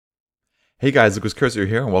Hey guys, Lucas Cursor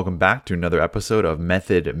here, and welcome back to another episode of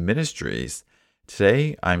Method Ministries.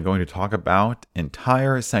 Today, I'm going to talk about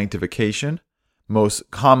entire sanctification, most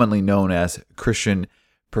commonly known as Christian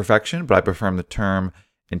perfection, but I prefer the term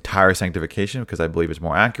entire sanctification because I believe it's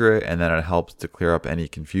more accurate, and then it helps to clear up any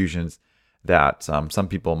confusions that some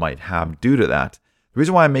people might have due to that. The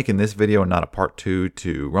reason why I'm making this video and not a part 2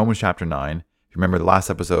 to Romans chapter 9, if you remember the last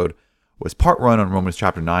episode, was part 1 on Romans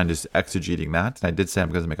chapter 9, just exegeting that. And I did say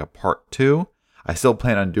I'm going to make a part 2. I still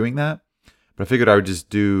plan on doing that. But I figured I would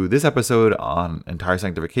just do this episode on entire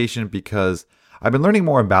sanctification because I've been learning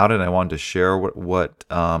more about it. And I wanted to share what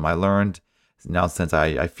I learned now, since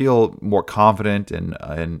I feel more confident and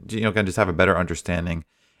can just have a better understanding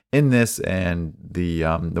in this and the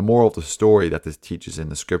moral of the story that this teaches in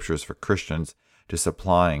the scriptures for Christians, just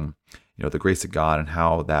applying the grace of God and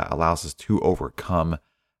how that allows us to overcome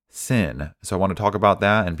sin. So I want to talk about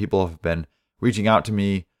that, and people have been reaching out to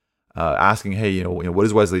me, asking, "Hey, what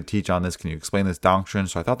does Wesley teach on this? Can you explain this doctrine?"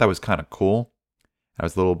 So I thought that was kind of cool. I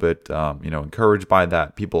was a little bit, encouraged by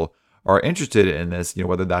that. People are interested in this,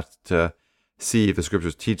 whether that's to see if the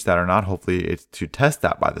scriptures teach that or not. Hopefully, it's to test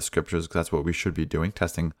that by the scriptures, because that's what we should be doing,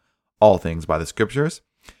 testing all things by the scriptures.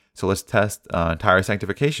 So let's test entire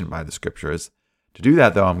sanctification by the scriptures. To do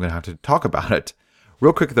that, though, I'm going to have to talk about it.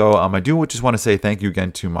 Real quick, though, I do just want to say thank you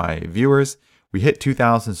again to my viewers. We hit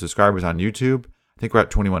 2,000 subscribers on YouTube. I think we're at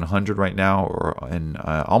 2,100 right now, or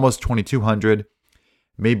almost 2,200.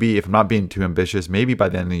 Maybe, if I'm not being too ambitious, maybe by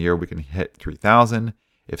the end of the year we can hit 3,000.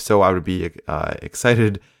 If so, I would be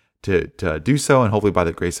excited to do so, and hopefully by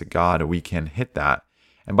the grace of God, we can hit that.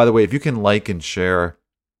 And by the way, if you can like and share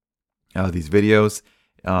these videos,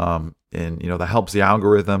 and that helps the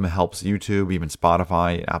algorithm, it helps YouTube, even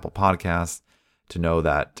Spotify, Apple Podcasts, to know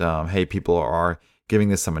that, hey, people are giving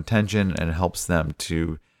this some attention, and it helps them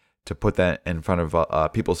to put that in front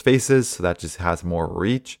of people's faces, so that just has more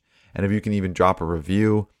reach. And if you can even drop a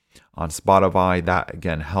review on Spotify, that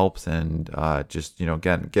again helps, and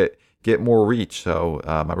again get more reach. So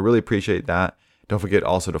I really appreciate that. Don't forget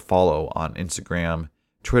also to follow on Instagram,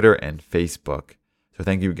 Twitter, and Facebook. So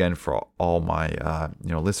thank you again for all my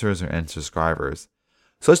listeners and subscribers.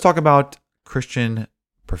 So let's talk about Christian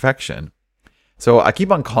perfection. So I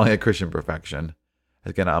keep on calling it Christian perfection.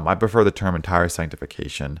 Again, I prefer the term entire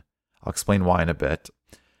sanctification. I'll explain why in a bit.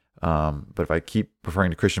 But if I keep referring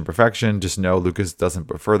to Christian perfection, just know Lucas doesn't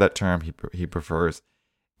prefer that term. He prefers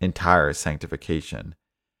entire sanctification.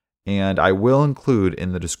 And I will include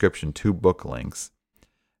in the description 2 book links.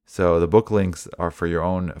 So the book links are for your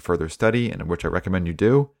own further study, and which I recommend you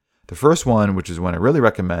do. The first one, which is one I really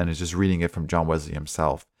recommend, is just reading it from John Wesley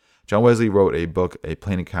himself. John Wesley wrote a book, A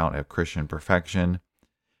Plain Account of Christian Perfection.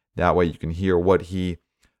 That way you can hear what he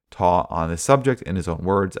taught on this subject in his own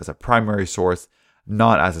words as a primary source,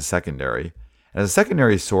 not as a secondary. As a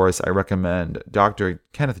secondary source, I recommend Dr.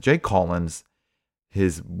 Kenneth J. Collins,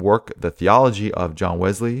 his work, The Theology of John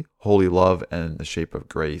Wesley, Holy Love, and the Shape of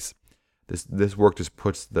Grace. This work just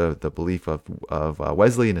puts the belief of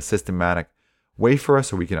Wesley in a systematic way for us,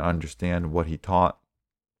 so we can understand what he taught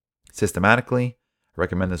systematically. I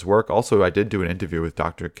recommend this work. Also, I did do an interview with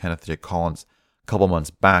Dr. Kenneth J. Collins a couple months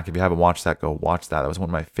back. If you haven't watched that, go watch that. That was one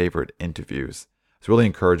of my favorite interviews. I was really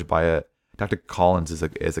encouraged by it. Dr. Collins is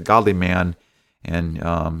a godly man, and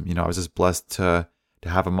I was just blessed to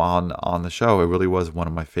have him on the show. It really was one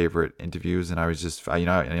of my favorite interviews, and I was just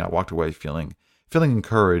I walked away feeling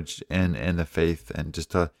encouraged in the faith, and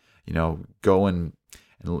just to go and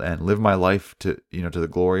live my life to the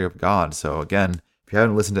glory of God. So again, if you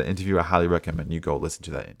haven't listened to the interview, I highly recommend you go listen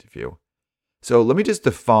to that interview. So let me just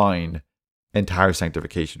define entire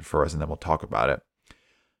sanctification for us, and then we'll talk about it.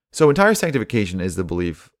 So entire sanctification is the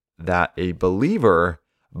belief that a believer,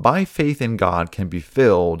 by faith in God, can be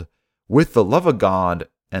filled with the love of God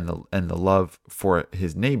and the love for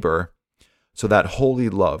his neighbor, so that holy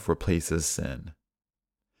love replaces sin.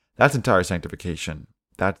 That's entire sanctification.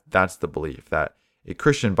 That's the belief that a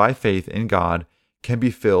Christian, by faith in God, can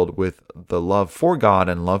be filled with the love for God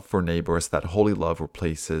and love for neighbors, that holy love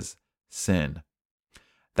replaces sin.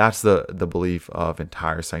 That's the belief of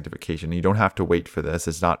entire sanctification. You don't have to wait for this.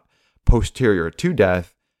 It's not posterior to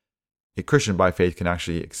death. A Christian by faith can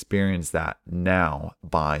actually experience that now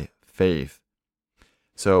by faith.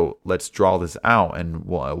 So let's draw this out, and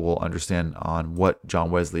we'll understand on what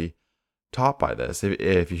John Wesley taught by this.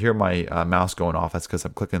 If you hear my mouse going off, that's because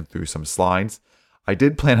I'm clicking through some slides. I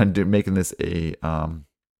did plan on making this a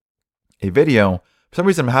video. For some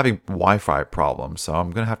reason, I'm having Wi-Fi problems, so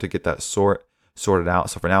I'm gonna have to get that sorted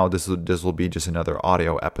out. So for now, this will be just another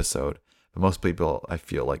audio episode. But most people, I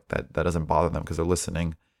feel like that doesn't bother them because they're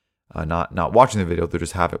listening not watching the video, they'll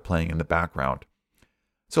just have it playing in the background.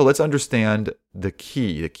 So let's understand the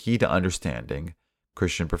key to understanding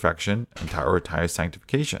Christian perfection and entire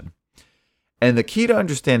sanctification. And the key to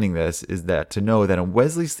understanding this is that to know that in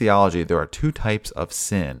Wesley's theology, there are two types of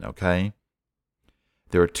sin, okay?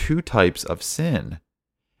 There are two types of sin.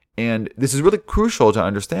 And this is really crucial to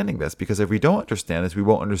understanding this, because if we don't understand this, we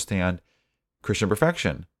won't understand Christian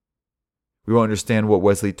perfection. We won't understand what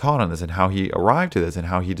Wesley taught on this and how he arrived to this and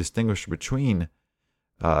how he distinguished between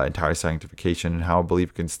entire sanctification and how a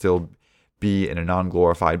believer can still be in a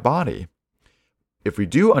non-glorified body. If we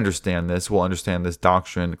do understand this, we'll understand this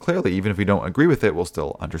doctrine clearly. Even if we don't agree with it, we'll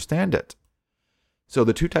still understand it. So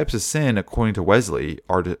the two types of sin, according to Wesley,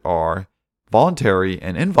 are voluntary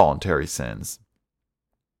and involuntary sins.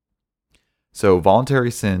 So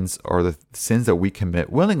voluntary sins are the sins that we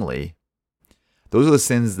commit willingly. Those are the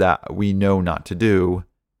sins that we know not to do,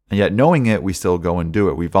 and yet knowing it, we still go and do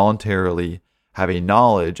it. We voluntarily have a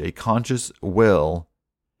knowledge, a conscious will,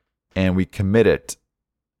 and we commit it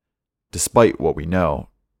despite what we know.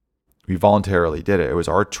 We voluntarily did it. It was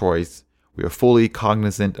our choice. We are fully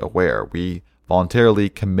cognizant, aware. We voluntarily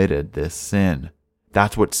committed this sin.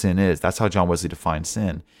 That's what sin is. That's how John Wesley defined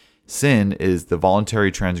sin. Sin is the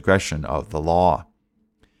voluntary transgression of the law.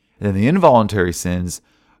 And then the involuntary sins,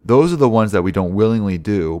 those are the ones that we don't willingly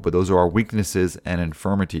do, but those are our weaknesses and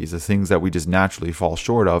infirmities, the things that we just naturally fall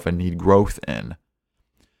short of and need growth in.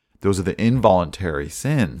 Those are the involuntary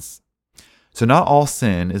sins. So not all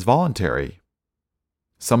sin is voluntary.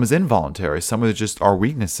 Some is involuntary. Some are just our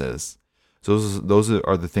weaknesses. So those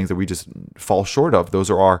are the things that we just fall short of. Those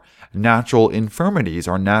are our natural infirmities,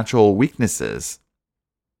 our natural weaknesses.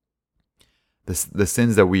 The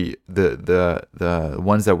sins that the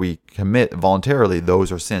ones that we commit voluntarily,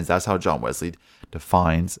 those are sins. That's how John Wesley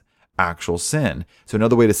defines actual sin. So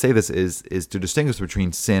another way to say this is to distinguish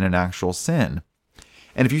between sin and actual sin.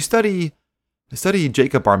 And if you study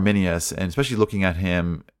Jacob Arminius, and especially looking at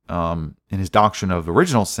him in his doctrine of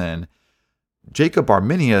original sin, Jacob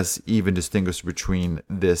Arminius even distinguished between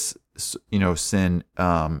this, sin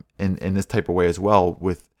in this type of way as well,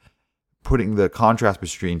 with putting the contrast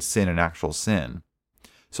between sin and actual sin.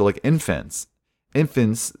 So like infants,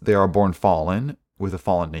 they are born fallen with a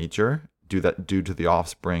fallen nature due to the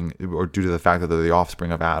offspring, or due to the fact that they're the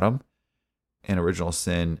offspring of Adam. And original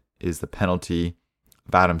sin is the penalty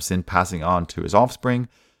of Adam's sin passing on to his offspring.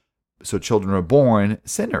 So children are born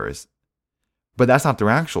sinners. But that's not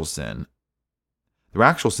their actual sin. Their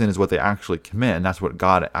actual sin is what they actually commit, and that's what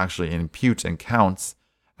God actually imputes and counts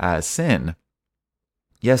as sin.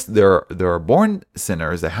 Yes, they're born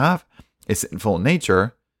sinners, they have a sinful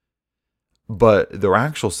nature, but their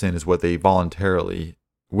actual sin is what they voluntarily,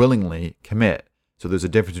 willingly commit. So there's a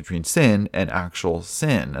difference between sin and actual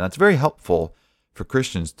sin. And that's very helpful for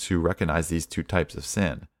Christians to recognize these two types of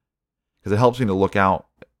sin, because it helps me to look out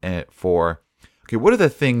for, okay, what are the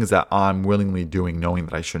things that I'm willingly doing knowing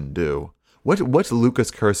that I shouldn't do? What's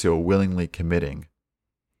Lucas Curcio willingly committing?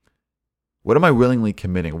 What am I willingly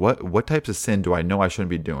committing? What types of sin do I know I shouldn't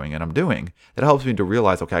be doing and I'm doing? That helps me to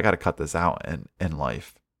realize, okay, I got to cut this out in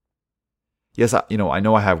life. Yes, I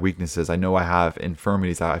know I have weaknesses. I know I have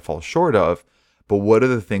infirmities that I fall short of, but what are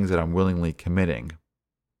the things that I'm willingly committing?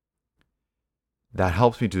 That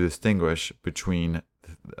helps me to distinguish between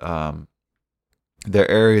there are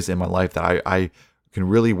areas in my life that I can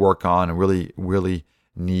really work on and really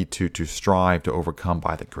need to strive to overcome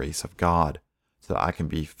by the grace of God, so that I can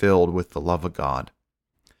be filled with the love of God.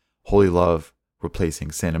 Holy love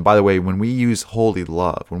replacing sin. And by the way, when we use holy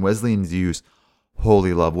love, when Wesleyans use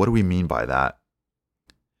holy love, what do we mean by that?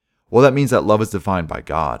 Well, that means that love is defined by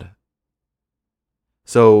God.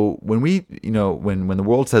 So when we, when the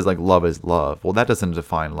world says like love is love, well, that doesn't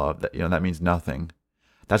define love. That means nothing.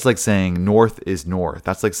 That's like saying north is north.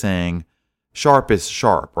 That's like saying sharp is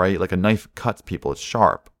sharp, right? Like a knife cuts people, it's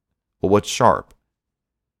sharp. Well, what's sharp?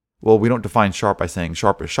 Well, we don't define sharp by saying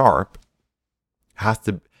sharp is sharp. It has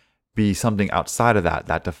to be something outside of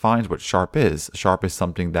that defines what sharp is. Sharp is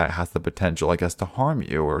something that has the potential, I guess, to harm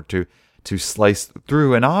you or to slice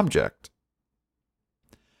through an object.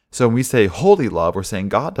 So when we say holy love, we're saying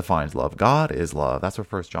God defines love. God is love. That's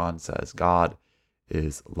what 1 John says. God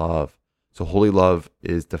is love. So holy love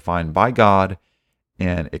is defined by God,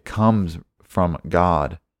 and it comes from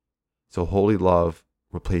God. So holy love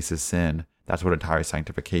replaces sin. That's what entire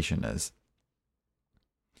sanctification is.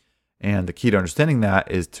 And the key to understanding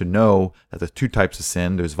that is to know that there's two types of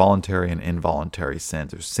sin. There's voluntary and involuntary sin.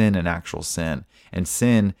 There's sin and actual sin. And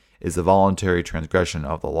sin is the voluntary transgression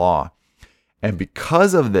of the law. And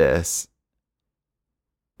because of this,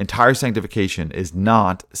 entire sanctification is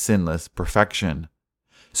not sinless perfection.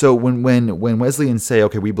 So when Wesleyans say,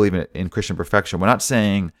 okay, we believe in Christian perfection, we're not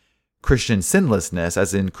saying Christian sinlessness,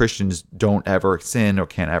 as in Christians don't ever sin or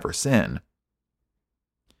can't ever sin.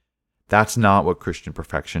 That's not what Christian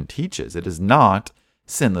perfection teaches. It is not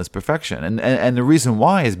sinless perfection. And the reason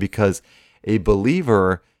why is because a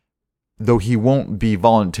believer, though he won't be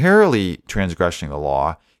voluntarily transgressing the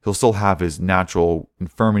law, he'll still have his natural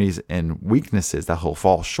infirmities and weaknesses that he'll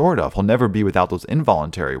fall short of. He'll never be without those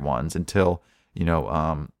involuntary ones until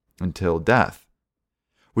death.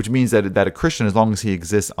 Which means that a Christian, as long as he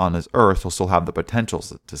exists on this earth, will still have the potential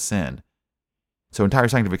to sin. So entire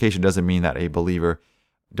sanctification doesn't mean that a believer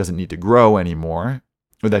doesn't need to grow anymore,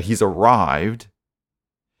 or that he's arrived.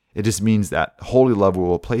 It just means that holy love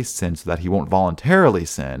will replace sin so that he won't voluntarily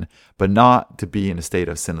sin, but not to be in a state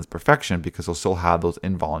of sinless perfection, because he'll still have those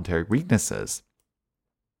involuntary weaknesses.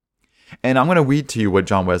 And I'm going to read to you what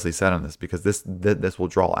John Wesley said on this, because this will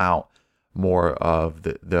draw out more of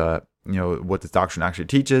the what this doctrine actually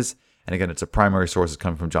teaches. And again, it's a primary source is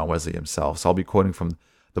coming from John Wesley himself. So I'll be quoting from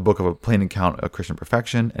the book of A Plain Account of Christian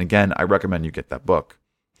Perfection. And again, I recommend you get that book.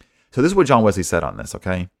 So this is what John Wesley said on this,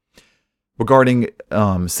 okay? Regarding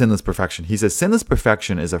sinless perfection. He says, sinless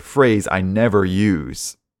perfection is a phrase I never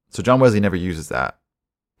use. So John Wesley never uses that.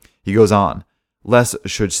 He goes on, lest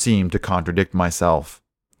should seem to contradict myself.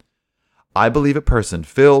 I believe a person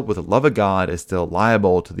filled with the love of God is still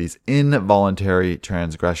liable to these involuntary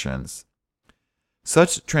transgressions.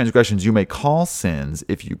 Such transgressions you may call sins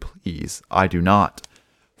if you please. I do not,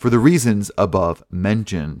 for the reasons above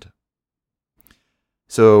mentioned.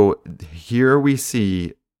 So here we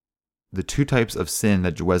see the two types of sin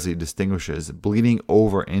that Wesley distinguishes, bleeding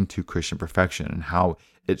over into Christian perfection, and how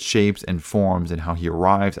it shapes and forms and how he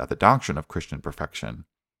arrives at the doctrine of Christian perfection,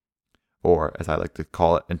 or as I like to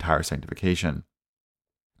call it, entire sanctification.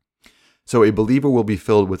 So a believer will be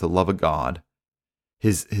filled with the love of God.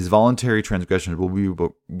 His voluntary transgressions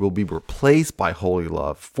will be replaced by holy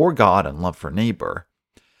love for God and love for neighbor.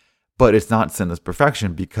 But it's not sinless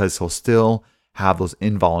perfection, because he'll still have those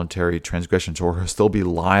involuntary transgressions, or he'll still be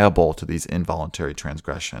liable to these involuntary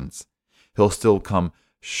transgressions. He'll still come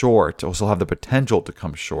short, or still have the potential to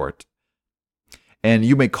come short. And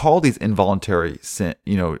you may call these involuntary sin,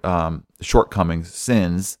 shortcomings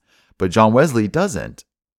sins, but John Wesley doesn't,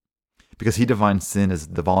 because he defines sin as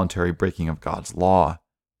the voluntary breaking of God's law.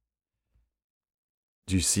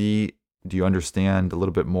 Do you understand a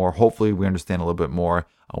little bit more? Hopefully we understand a little bit more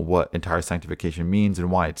on what entire sanctification means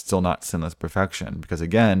and why it's still not sinless perfection. Because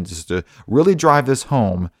again, just to really drive this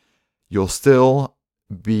home, you'll still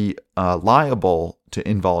be liable to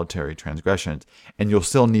involuntary transgressions, and you'll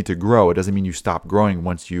still need to grow. It doesn't mean you stop growing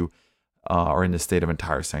once you are in the state of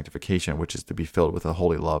entire sanctification, which is to be filled with the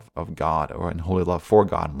holy love of God, or in holy love for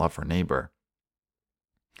God and love for neighbor.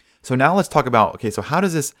 So now let's talk about, okay, so how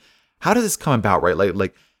does this come about, right?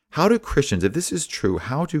 Like how do Christians, if this is true,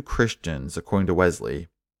 how do Christians, according to Wesley,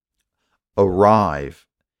 arrive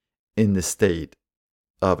in the state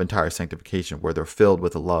of entire sanctification, where they're filled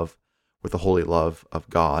with the holy love of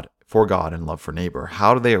God, for God and love for neighbor?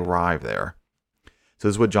 How do they arrive there? So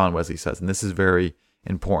this is what John Wesley says, and this is very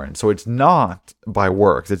important. So it's not by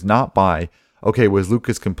works. It's not by, okay, was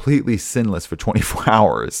Lucas completely sinless for 24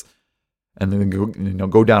 hours? And then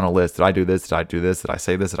go down a list. Did I do this? Did I do this? Did I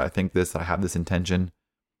say this? Did I think this? Did I have this intention?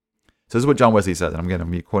 So this is what John Wesley says, and I'm going to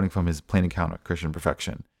be quoting from his Plain Account of Christian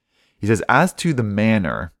Perfection. He says, As to the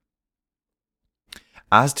manner,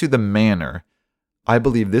 I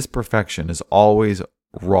believe this perfection is always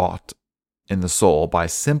wrought in the soul by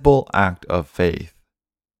simple act of faith,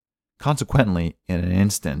 consequently in an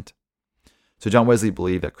instant. So John Wesley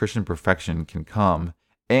believed that Christian perfection can come,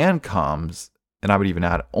 and comes, and I would even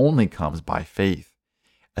add only comes, by faith,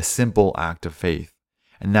 a simple act of faith,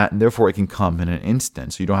 and therefore it can come in an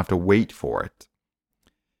instant, so you don't have to wait for it.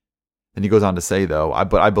 Then he goes on to say, though,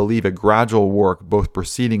 but I believe a gradual work both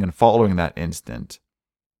preceding and following that instant.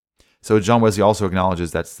 So John Wesley also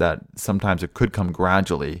acknowledges that sometimes it could come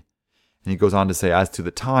gradually. And he goes on to say, as to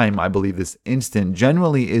the time, I believe this instant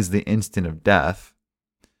generally is the instant of death,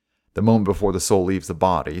 the moment before the soul leaves the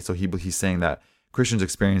body. So he's saying that Christians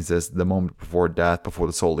experience this the moment before death, before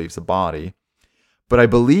the soul leaves the body. But I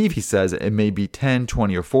believe, he says, it may be 10,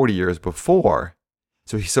 20, or 40 years before.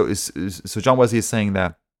 So John Wesley is saying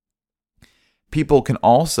that people can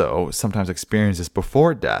also sometimes experience this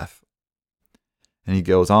before death. And he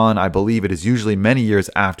goes on, I believe it is usually many years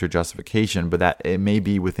after justification, but that it may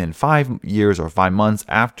be within 5 years or 5 months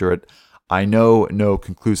after it. I know no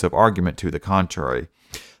conclusive argument to the contrary.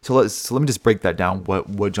 So let me just break that down,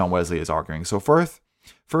 what John Wesley is arguing. So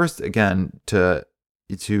first again, to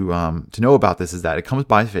know about this is that it comes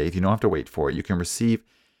by faith. You don't have to wait for it. You can receive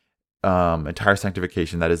entire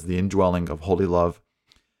sanctification, that is the indwelling of holy love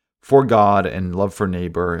for God and love for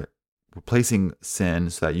neighbor, replacing sin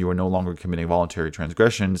so that you are no longer committing voluntary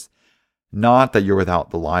transgressions, not that you're without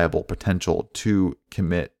the liable potential to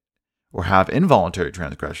commit or have involuntary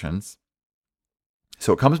transgressions.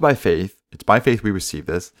 So it comes by faith. It's by faith we receive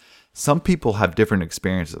this. Some people have different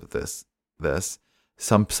experiences of this.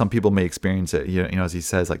 Some people may experience it, as he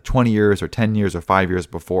says, like 20 years or 10 years or 5 years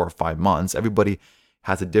before, or 5 months. Everybody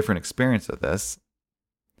has a different experience of this.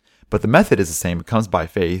 But the method is the same. It comes by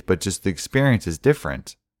faith, but just the experience is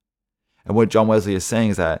different. And what John Wesley is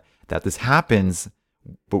saying is that this happens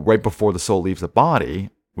but right before the soul leaves the body,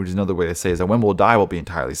 which is another way to say is that when we'll die, we'll be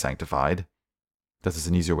entirely sanctified. That's just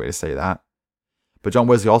an easier way to say that. But John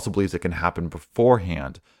Wesley also believes it can happen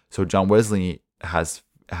beforehand. So John Wesley has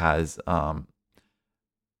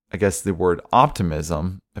I guess the word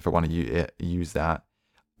optimism, if I want to use that.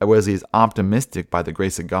 Wesley is optimistic by the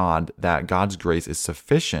grace of God that God's grace is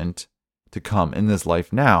sufficient to come in this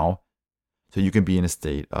life now, so you can be in a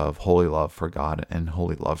state of holy love for God and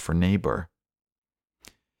holy love for neighbor.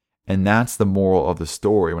 And that's the moral of the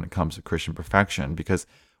story when it comes to Christian perfection. Because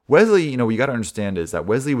Wesley, what you got to understand is that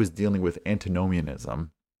Wesley was dealing with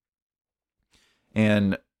antinomianism.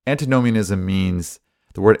 And antinomianism means,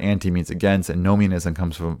 the word anti means against, and nomianism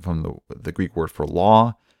comes from the Greek word for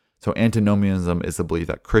law. So antinomianism is the belief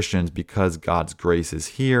that Christians, because God's grace is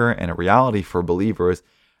here and a reality for believers,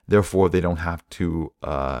 therefore they don't have to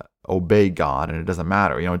obey God, and it doesn't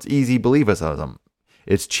matter. It's easy believism.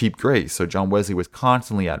 It's cheap grace. So John Wesley was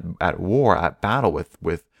constantly at war, at battle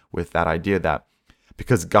with that idea that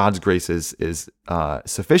because God's grace is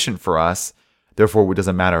sufficient for us, therefore it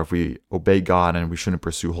doesn't matter if we obey God and we shouldn't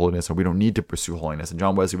pursue holiness, or we don't need to pursue holiness. And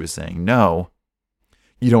John Wesley was saying, no,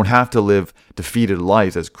 you don't have to live defeated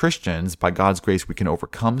lives as Christians. By God's grace, we can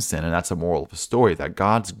overcome sin. And that's the moral of the story, that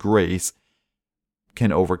God's grace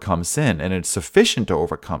can overcome sin, and it's sufficient to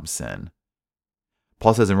overcome sin.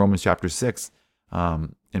 Paul says in Romans chapter 6,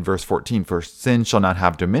 in verse 14, "For sin shall not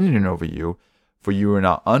have dominion over you, for you are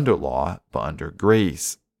not under law, but under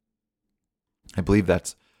grace." I believe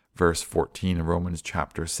that's verse 14 in Romans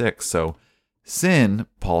chapter 6. So sin,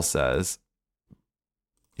 Paul says,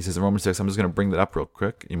 he says in Romans 6, I'm just going to bring that up real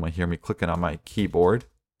quick. You might hear me clicking on my keyboard.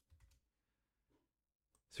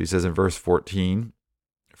 So he says in verse 14,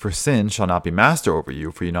 "For sin shall not be master over you,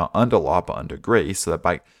 for you're not under law, but under grace."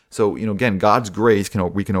 So again, God's grace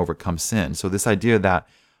we can overcome sin. So this idea that,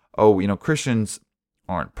 Christians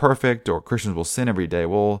aren't perfect, or Christians will sin every day.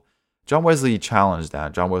 Well, John Wesley challenged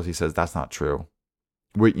that. John Wesley says that's not true.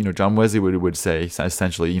 John Wesley would say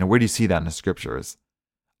essentially, where do you see that in the scriptures?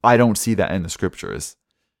 I don't see that in the scriptures.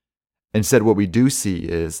 Instead, what we do see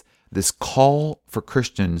is this call for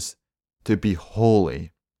Christians to be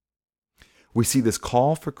holy. We see this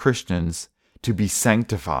call for Christians to be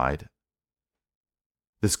sanctified.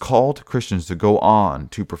 This call to Christians to go on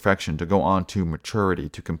to perfection, to go on to maturity,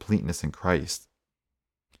 to completeness in Christ.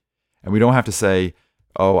 And we don't have to say,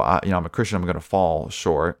 I'm a Christian, I'm going to fall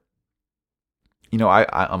short.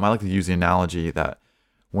 I like to use the analogy that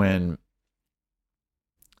imagine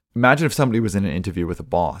if somebody was in an interview with a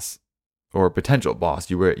boss or a potential boss.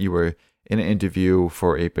 You were in an interview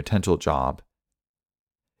for a potential job.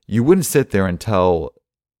 You wouldn't sit there and tell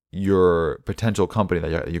your potential company that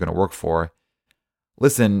you're going to work for,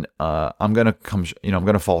 listen, I'm going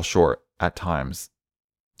to fall short at times.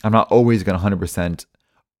 I'm not always going to 100%,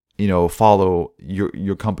 follow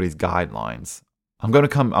your company's guidelines. I'm going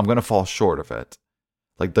to fall short of it.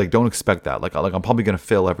 Like don't expect that. Like I'm probably going to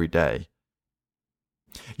fail every day.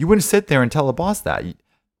 You wouldn't sit there and tell a boss that.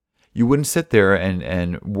 You wouldn't sit there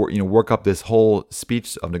and work up this whole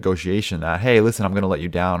speech of negotiation that, hey, listen, I'm going to let you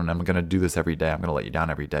down, and I'm going to do this every day. I'm going to let you down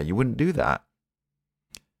every day. You wouldn't do that.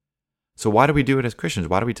 So why do we do it as Christians?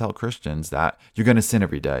 Why do we tell Christians that you're going to sin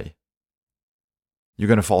every day? You're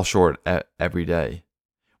going to fall short every day,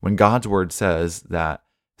 when God's word says that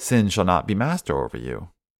sin shall not be master over you.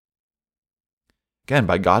 Again,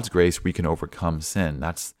 by God's grace, we can overcome sin.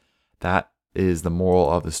 That is the moral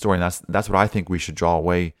of the story, and that's what I think we should draw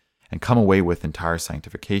away and come away with entire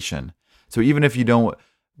sanctification. So even if you don't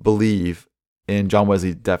believe in John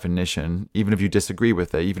Wesley's definition, even if you disagree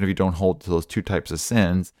with it, even if you don't hold to those two types of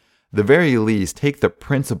sins, the very least, take the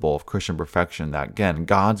principle of Christian perfection that, again,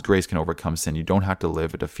 God's grace can overcome sin. You don't have to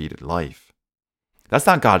live a defeated life. That's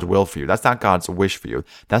not God's will for you. That's not God's wish for you.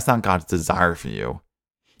 That's not God's desire for you.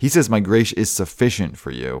 He says, my grace is sufficient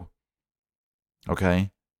for you.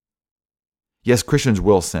 Okay? Yes, Christians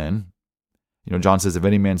will sin. John says, if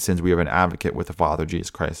any man sins, we have an advocate with the Father,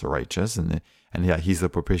 Jesus Christ the righteous, and that he's the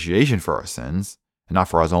propitiation for our sins. and not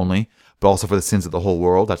for us only, but also for the sins of the whole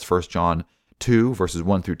world. That's 1 John 2, verses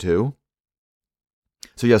 1 through 2.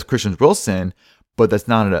 So yes, Christians will sin, but that's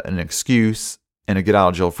not an excuse and a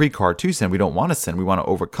get-out-of-jail-free card to sin. We don't want to sin. We want to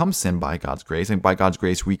overcome sin by God's grace, and by God's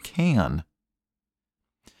grace, we can.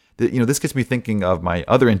 This gets me thinking of my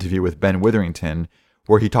other interview with Ben Witherington,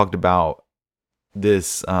 where he talked about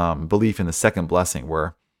this belief in the second blessing,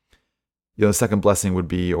 where the second blessing would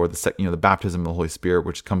be, or the baptism of the Holy Spirit,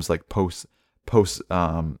 which comes like post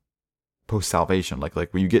salvation, like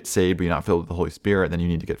when you get saved but you're not filled with the Holy Spirit, then you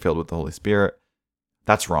need to get filled with the Holy Spirit.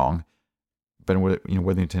 That's wrong. Ben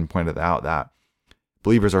Witherington pointed out that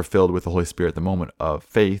believers are filled with the Holy Spirit at the moment of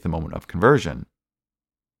faith, the moment of conversion.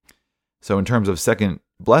 So in terms of second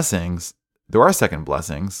blessings, there are second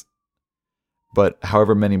blessings, but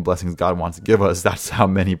however many blessings God wants to give us, that's how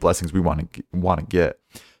many blessings we want to get.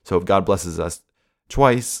 So if God blesses us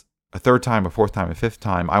twice, a third time, a fourth time, a fifth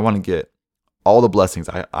time, I want to get all the blessings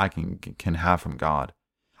I can have from God.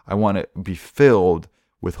 I want to be filled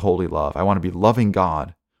with holy love. I want to be loving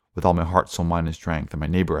God with all my heart, soul, mind, and strength, and my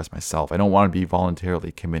neighbor as myself. I don't want to be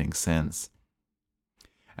voluntarily committing sins.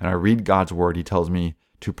 And I read God's word. He tells me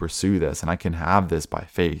to pursue this, and I can have this by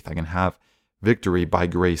faith. I can have victory by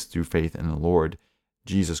grace through faith in the Lord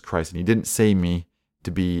Jesus Christ. And He didn't save me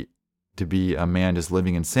to be a man just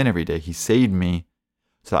living in sin every day. He saved me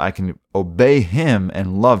so I can obey Him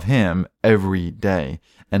and love Him every day.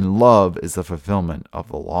 And love is the fulfillment of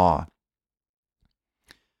the law.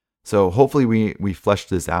 So hopefully we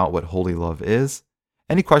fleshed this out, what holy love is.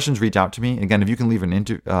 Any questions, reach out to me. Again, if you can leave a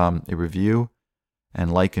review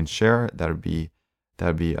and like and share, that would mean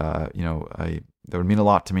a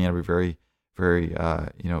lot to me. I'd be very, very,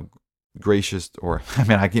 gracious. Or I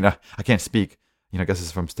can't speak. I guess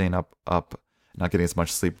it's from staying up, not getting as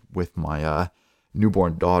much sleep with my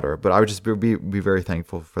newborn daughter. But I would just be very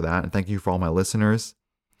thankful for that, and thank you for all my listeners.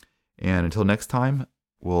 And until next time,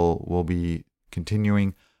 we'll be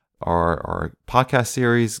continuing our podcast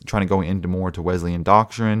series, trying to go into more to Wesleyan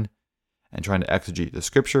doctrine and trying to exegete the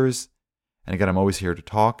scriptures. And again, I'm always here to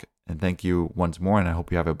talk. And thank you once more, and I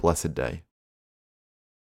hope you have a blessed day.